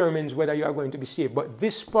what determines whether you are going to be saved. But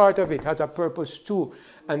this part of it has a purpose too.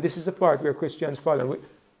 And this is the part where Christians fall.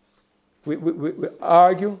 We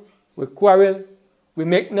argue, we quarrel, we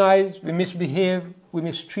make noise, we misbehave, we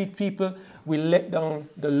mistreat people, we let down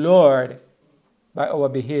the Lord by our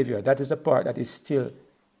behavior. That is the part that is still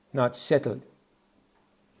not settled.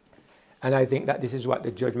 And I think that this is what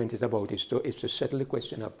the judgment is about, is to settle the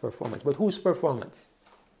question of performance. But whose performance?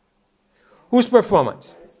 Whose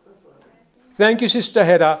performance? Thank you, Sister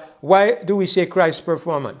Heather. Why do we say Christ's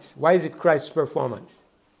performance? Why is it Christ's performance?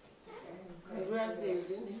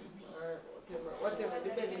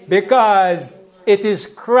 Because it is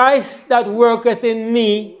Christ that worketh in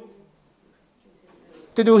me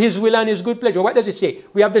to do his will and his good pleasure. What does it say?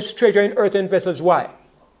 We have this treasure in earthen vessels. Why?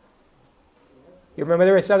 You remember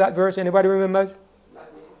the rest of that verse? Anybody remembers?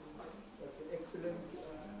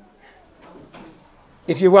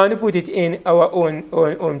 If you want to put it in our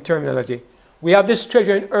own terminology, we have this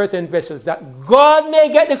treasure in earthen vessels that God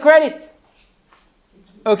may get the credit.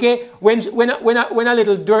 Okay? When a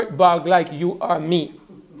little dirt bag like you or me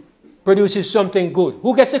produces something good,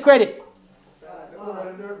 who gets the credit?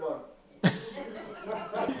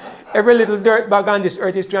 Every little dirt bag on this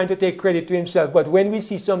earth is trying to take credit to himself. But when we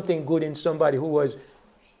see something good in somebody who was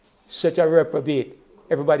such a reprobate,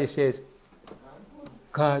 everybody says,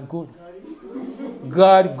 God good.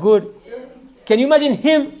 God good. Can you imagine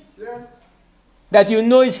him? That you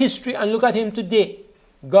know his history and look at him today.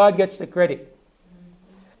 God gets the credit.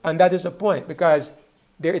 And that is the point, because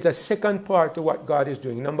there is a second part to what God is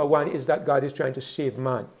doing. Number one is that God is trying to save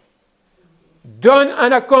man. Done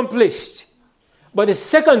and accomplished. But the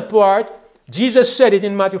second part, Jesus said it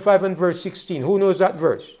in Matthew 5 and verse 16. Who knows that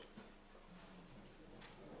verse?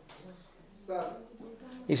 Stop.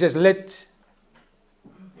 He says, let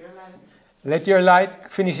your light,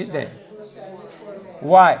 finish it then.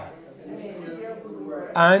 Why?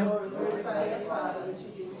 And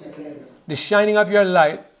the shining of your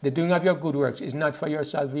light, the doing of your good works, is not for your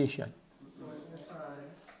salvation.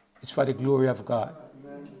 It's for the glory of God.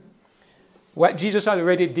 What Jesus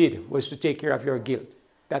already did was to take care of your guilt.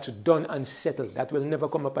 That's done and settled. That will never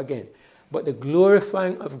come up again. But the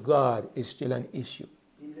glorifying of God is still an issue.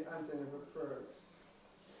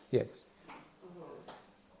 Yes.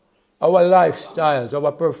 Our lifestyles,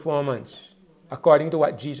 our performance, according to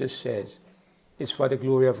what Jesus says, is for the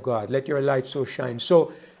glory of God. Let your light so shine.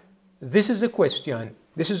 So, this is a question.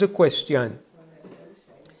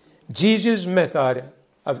 Jesus' method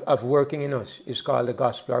of working in us is called the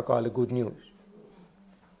gospel, or called the good news.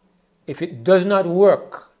 If it does not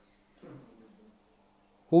work,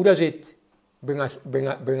 who does it bring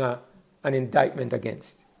an indictment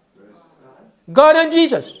against? God and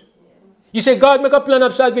Jesus. You say God make a plan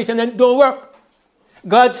of salvation and it don't work.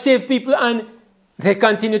 God saved people and they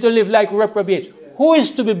continue to live like reprobates. Who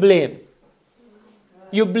is to be blamed?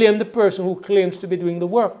 You blame the person who claims to be doing the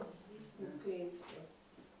work.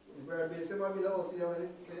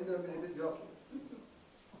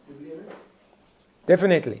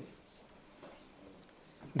 Definitely.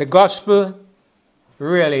 The gospel,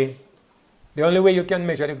 really, the only way you can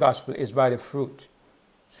measure the gospel is by the fruit.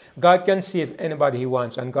 God can save anybody he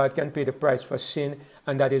wants, and God can pay the price for sin,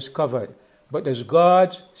 and that is covered. But does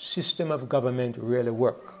God's system of government really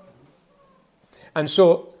work? And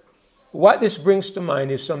so, what this brings to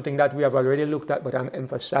mind is something that we have already looked at, but I'm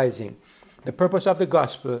emphasizing. The purpose of the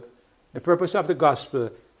gospel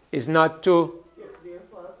is not to...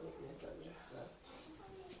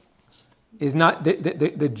 is not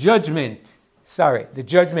the judgment. Sorry, the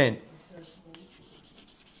judgment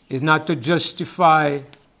is not to justify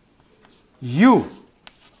you.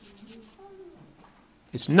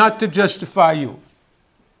 It's not to justify you.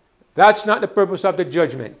 That's not the purpose of the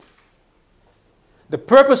judgment. The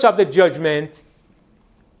purpose of the judgment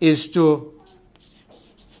is to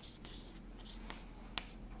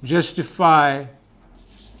justify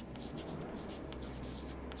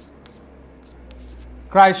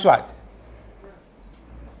Christ's what?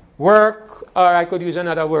 Work, or I could use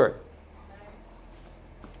another word.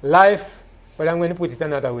 Life, but I'm going to put it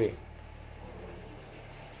another way.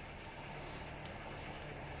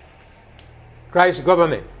 Christ's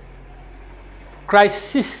government. Christ's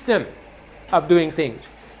system of doing things.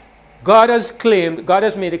 God has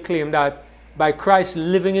made a claim that by Christ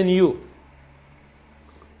living in you,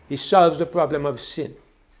 he solves the problem of sin.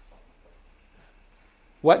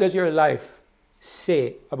 What does your life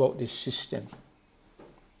say about this system?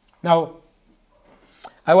 Now,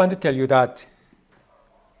 I want to tell you that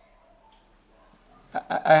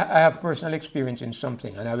I have personal experience in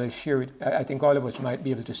something, and I will share it. I think all of us might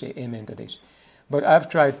be able to say amen to this. But I've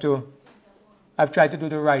tried to do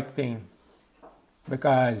the right thing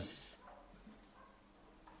because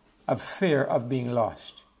of fear of being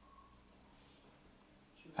lost.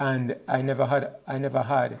 And I never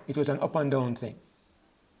had, it was an up and down thing.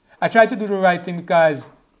 I tried to do the right thing because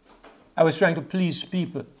I was trying to please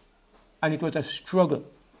people, and it was a struggle.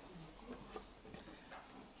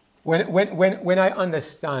 When I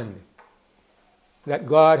understand that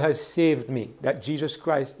God has saved me, that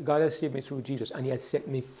God has saved me through Jesus, and he has set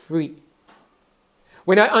me free.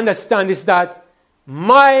 When I understand is that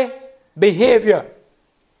my behavior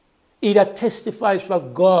either testifies for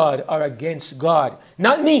God or against God,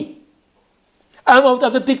 not me. I'm out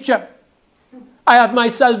of the picture. I have my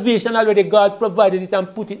salvation already. God provided it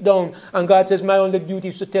and put it down. And God says my only duty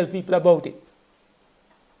is to tell people about it.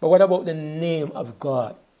 But what about the name of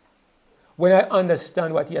God? When I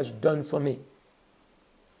understand what he has done for me,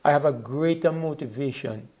 I have a greater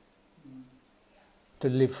motivation to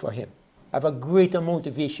live for him. I have a greater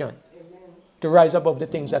motivation to rise above the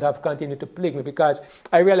things that have continued to plague me, because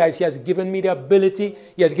I realize he has given me the ability,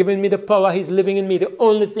 he has given me the power, he's living in me. The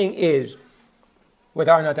only thing is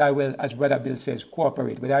whether or not I will, as Brother Bill says,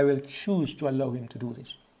 cooperate, whether I will choose to allow him to do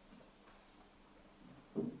this.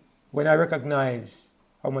 When I recognize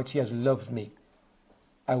how much he has loved me,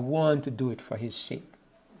 I want to do it for his sake.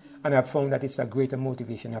 And I've found that it's a greater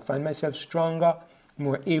motivation. I find myself stronger,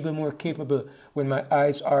 more able, more capable when my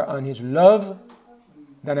eyes are on his love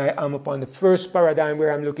than I am upon the first paradigm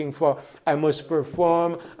where I'm looking for, I must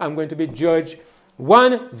perform, I'm going to be judged.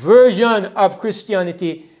 One version of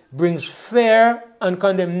Christianity brings fear and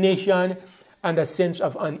condemnation and a sense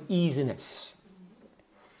of uneasiness.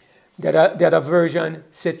 The other version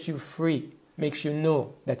sets you free, makes you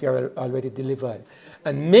know that you're already delivered,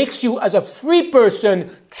 and makes you, as a free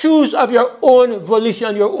person, choose of your own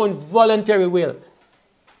volition, your own voluntary will.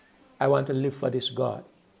 I want to live for this God.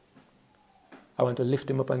 I want to lift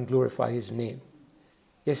him up and glorify his name.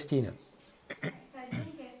 Yes, Tina? So I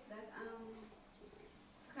don't get that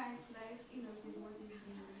Christ's life in us is what is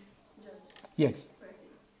being judged. Yes.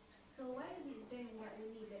 So why is it then that we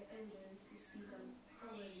need the elders to speak on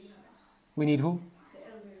our behalf? We need who? The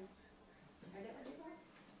elders. Are they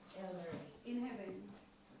elders? In heaven.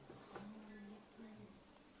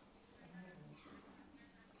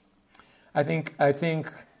 I think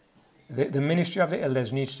the ministry of the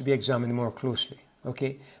elders needs to be examined more closely,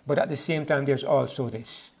 okay? But at the same time, there's also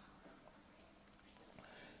this.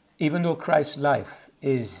 Even though Christ's life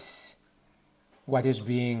is what is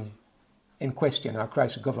being in question, or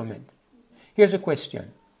Christ's government, here's a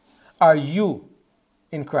question. Are you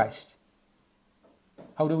in Christ?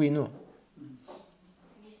 How do we know?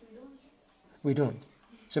 We don't.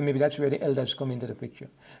 So maybe that's where the elders come into the picture.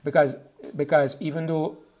 Because even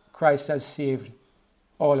though Christ has saved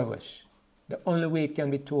all of us. The only way it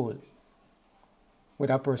can be told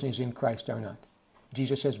whether a person is in Christ or not.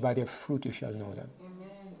 Jesus says, by their fruit you shall know them.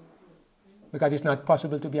 Amen. Because it's not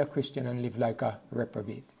possible to be a Christian and live like a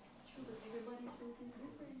reprobate. Everybody's fruit is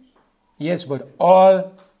different. Yes, but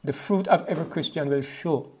all the fruit of every Christian will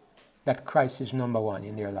show that Christ is number one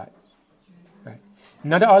in their lives. Right?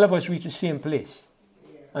 Not all of us reach the same place.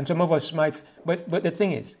 And some of us might, but the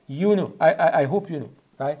thing is, you know, I hope you know,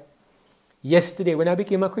 right? Yesterday, when I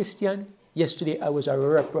became a Christian, yesterday I was a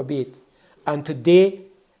reprobate. And today,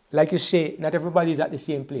 like you say, not everybody is at the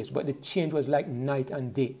same place, but the change was like night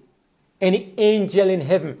and day. Any angel in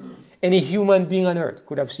heaven, any human being on earth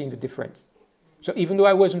could have seen the difference. So even though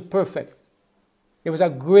I wasn't perfect, there was a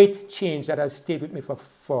great change that has stayed with me for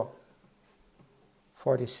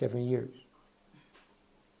 47 years.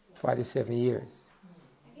 47 years.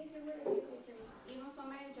 I guess it will be because even for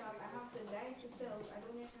my job, I have to die to self. I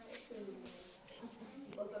don't know if I explain this.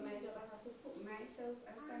 But for my job, I have to put myself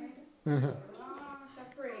aside. Lots of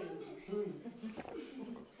praying.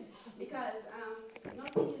 Because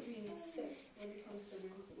nothing is really set when it comes to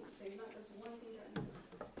nursing. So it's not just one thing that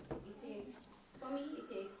it takes. For me, it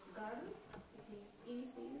takes God, it takes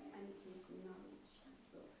instincts, and it takes knowledge.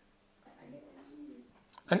 So I get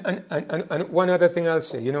it. And one other thing I'll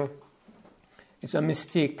say, you know, it's a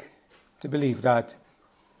mistake to believe that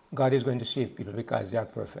God is going to save people because they are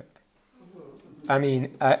perfect. I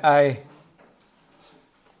mean, I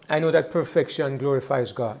know that perfection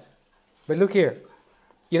glorifies God. But look here.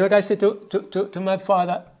 You know what I say to my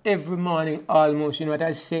father every morning almost? You know what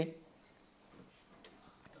I say?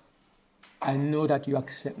 I know that you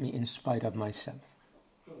accept me in spite of myself.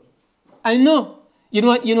 I know. You know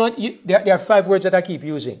what? There are 5 words that I keep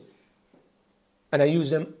using. And I use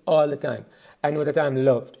them all the time. I know that I am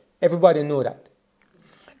loved. Everybody know that.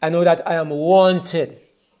 I know that I am wanted.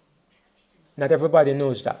 Not everybody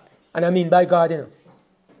knows that. And I mean by God, you know.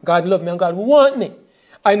 God love me and God want me.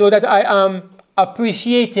 I know that I am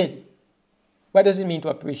appreciated. What does it mean to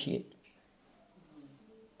appreciate?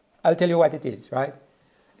 I'll tell you what it is, right?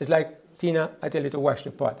 It's like, Tina, I tell you to wash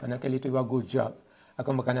the pot and I tell you to do a good job. I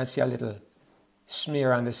come back and I see a little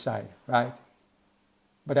smear on the side, right?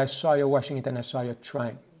 But I saw you washing it and I saw you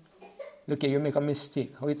trying. Look here, you make a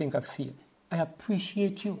mistake. How do you think I feel? I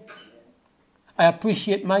appreciate you. I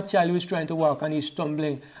appreciate my child who is trying to walk and he's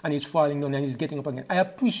stumbling and he's falling down and he's getting up again. I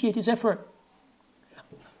appreciate his effort.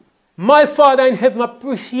 My Father in heaven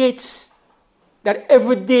appreciates that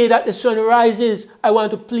every day that the sun rises, I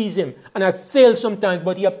want to please him. And I fail sometimes,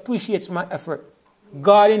 but he appreciates my effort.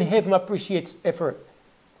 God in heaven appreciates effort.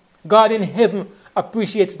 God in heaven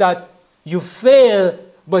appreciates that you fail,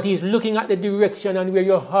 but he's looking at the direction and where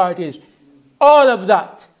your heart is. All of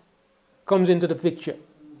that comes into the picture.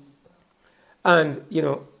 And, you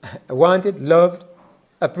know, wanted, loved,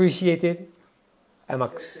 appreciated, I'm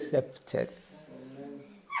accepted.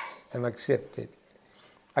 I'm accepted.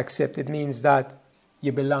 Accepted means that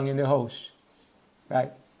you belong in the house,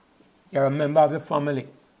 right? You're a member of the family.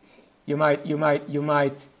 You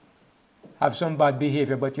might have some bad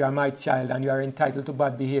behavior, but you are my child, and you are entitled to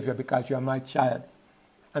bad behavior because you are my child.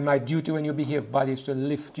 And my duty when you behave bad is to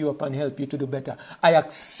lift you up and help you to do better. I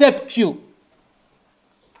accept you,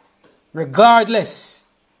 regardless.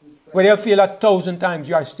 Whether you feel 1,000 times,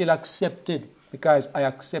 you are still accepted because I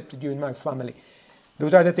accepted you in my family.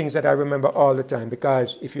 Those are the things that I remember all the time,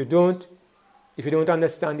 because if you don't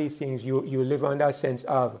understand these things, you live under a sense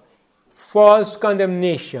of false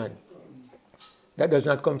condemnation that does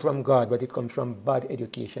not come from God, but it comes from bad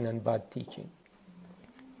education and bad teaching.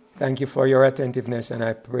 Thank you for your attentiveness, and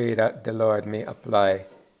I pray that the Lord may apply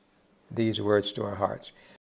these words to our hearts.